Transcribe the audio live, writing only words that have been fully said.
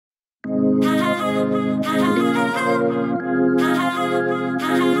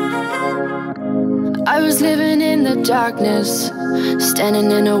I was living in the darkness,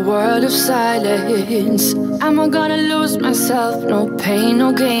 standing in a world of silence. Am I gonna lose myself? No pain,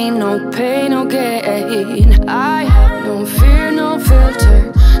 no gain, no pain, no gain. I have no fear, no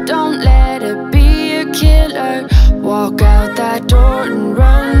filter. Don't let it be a killer. Walk out that door and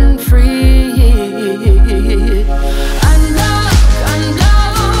run free.